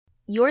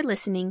You're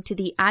listening to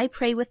the I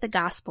Pray with the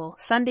Gospel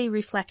Sunday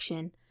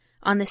Reflection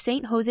on the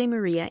St. Jose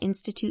Maria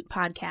Institute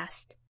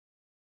podcast.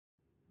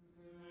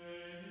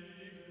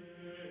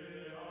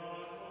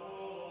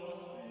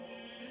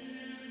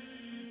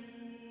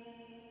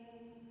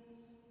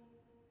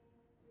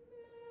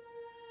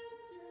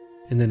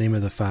 In the name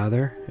of the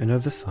Father, and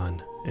of the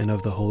Son, and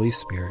of the Holy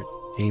Spirit.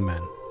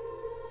 Amen.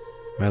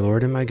 My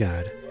Lord and my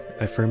God,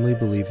 I firmly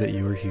believe that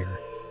you are here,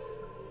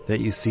 that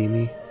you see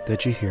me,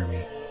 that you hear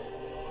me.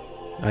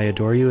 I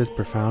adore you with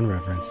profound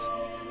reverence.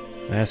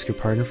 I ask your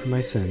pardon for my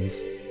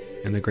sins,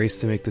 and the grace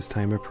to make this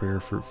time of prayer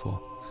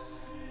fruitful.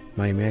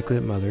 My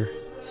Immaculate Mother,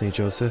 Saint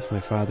Joseph, my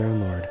Father and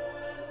Lord,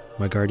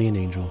 my guardian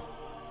angel,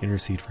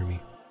 intercede for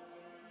me.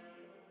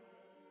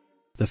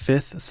 The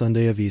fifth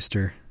Sunday of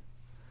Easter.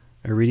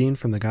 A reading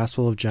from the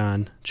Gospel of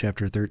John,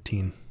 chapter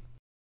 13.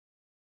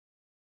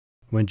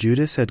 When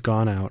Judas had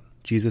gone out,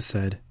 Jesus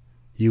said,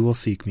 "You will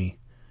seek me.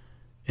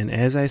 And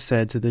as I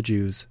said to the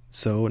Jews,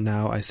 so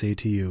now I say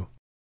to you,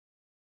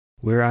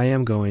 where I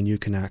am going you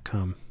cannot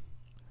come.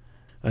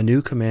 A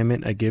new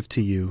commandment I give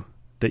to you,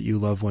 that you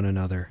love one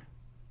another,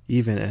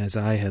 even as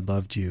I had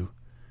loved you,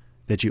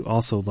 that you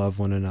also love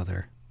one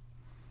another.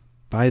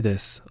 By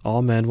this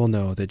all men will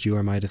know that you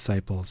are my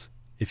disciples,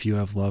 if you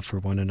have love for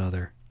one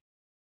another."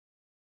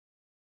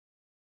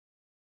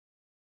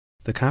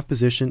 The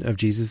composition of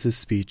Jesus'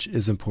 speech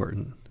is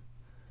important.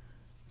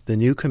 The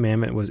new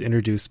commandment was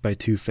introduced by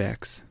two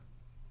facts.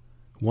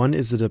 One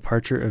is the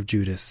departure of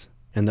Judas,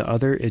 and the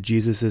other is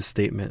Jesus'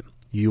 statement,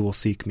 "You will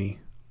seek me."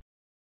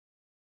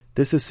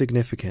 This is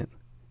significant.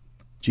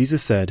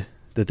 Jesus said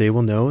that they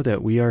will know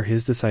that we are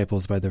his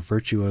disciples by the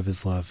virtue of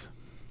his love.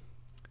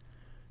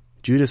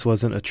 Judas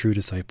wasn't a true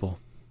disciple.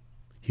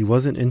 He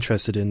wasn't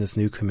interested in this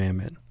new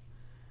commandment.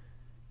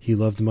 He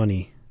loved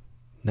money,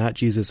 not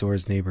Jesus or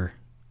his neighbor.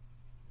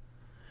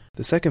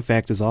 The second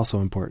fact is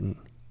also important.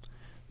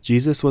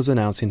 Jesus was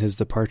announcing his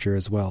departure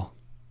as well.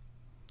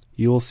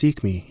 "You will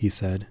seek me," he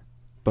said,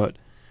 "but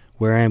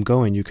where I am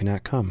going you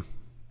cannot come.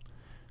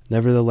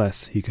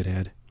 Nevertheless," he could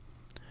add,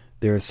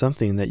 "there is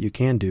something that you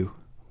can do,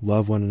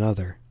 love one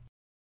another."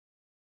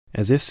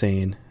 As if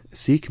saying,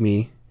 seek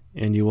me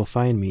and you will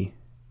find me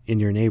in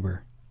your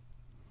neighbor.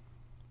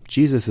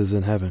 Jesus is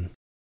in heaven.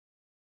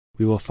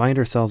 We will find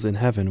ourselves in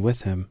heaven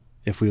with him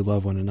if we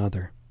love one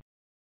another.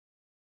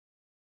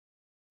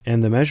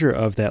 And the measure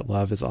of that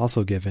love is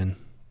also given,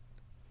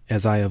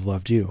 "As I have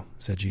loved you,"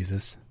 said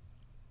Jesus.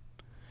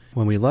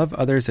 When we love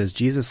others as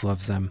Jesus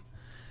loves them,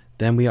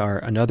 then we are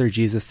another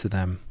Jesus to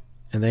them,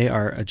 and they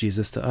are a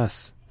Jesus to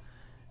us.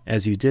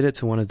 As you did it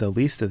to one of the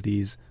least of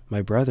these,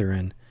 my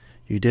brethren,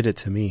 you did it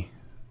to me.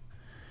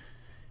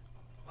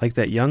 Like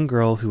that young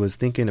girl who was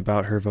thinking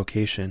about her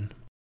vocation.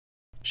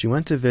 She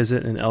went to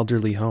visit an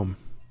elderly home.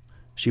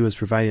 She was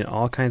providing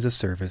all kinds of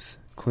service,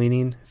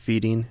 cleaning,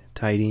 feeding,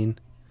 tidying.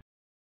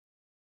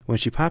 When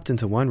she popped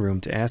into one room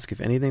to ask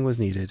if anything was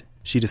needed,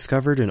 she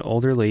discovered an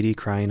older lady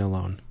crying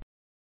alone.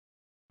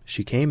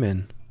 She came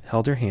in,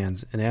 held her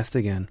hands, and asked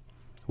again,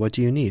 "What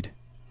do you need?"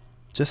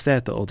 "Just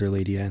that," the older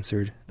lady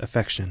answered,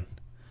 "affection."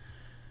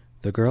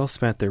 The girl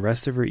spent the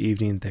rest of her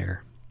evening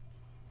there.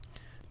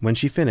 When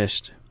she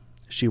finished,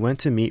 she went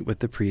to meet with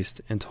the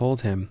priest and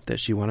told him that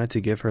she wanted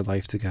to give her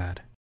life to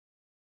God.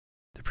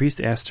 The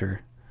priest asked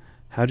her,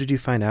 "How did you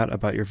find out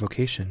about your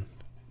vocation?"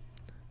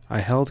 "I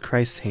held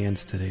Christ's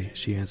hands today,"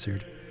 she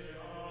answered,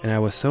 "and I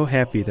was so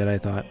happy that I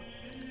thought,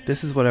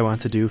 this is what I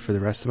want to do for the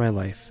rest of my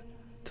life,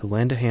 to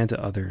lend a hand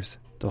to others,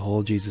 to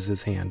hold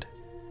Jesus' hand."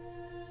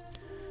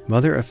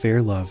 Mother of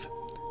fair love,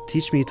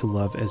 teach me to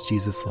love as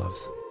Jesus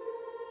loves.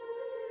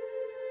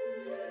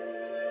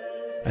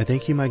 I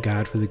thank you, my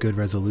God, for the good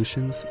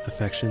resolutions,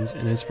 affections,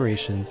 and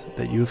inspirations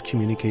that you have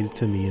communicated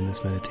to me in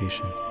this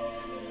meditation.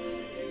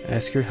 I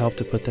ask your help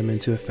to put them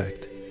into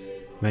effect.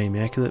 My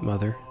Immaculate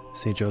Mother,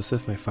 Saint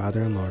Joseph, my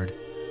Father and Lord,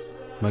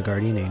 my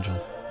guardian angel,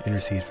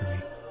 intercede for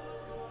me.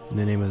 In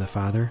the name of the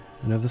Father,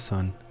 and of the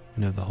Son,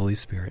 and of the Holy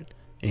Spirit.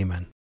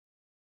 Amen.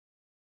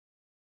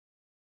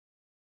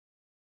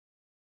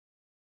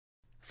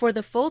 For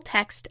the full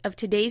text of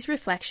today's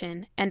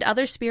reflection and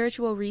other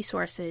spiritual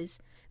resources,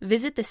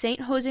 visit the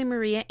St. Jose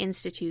Maria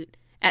Institute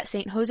at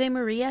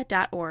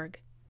stjosemaria.org.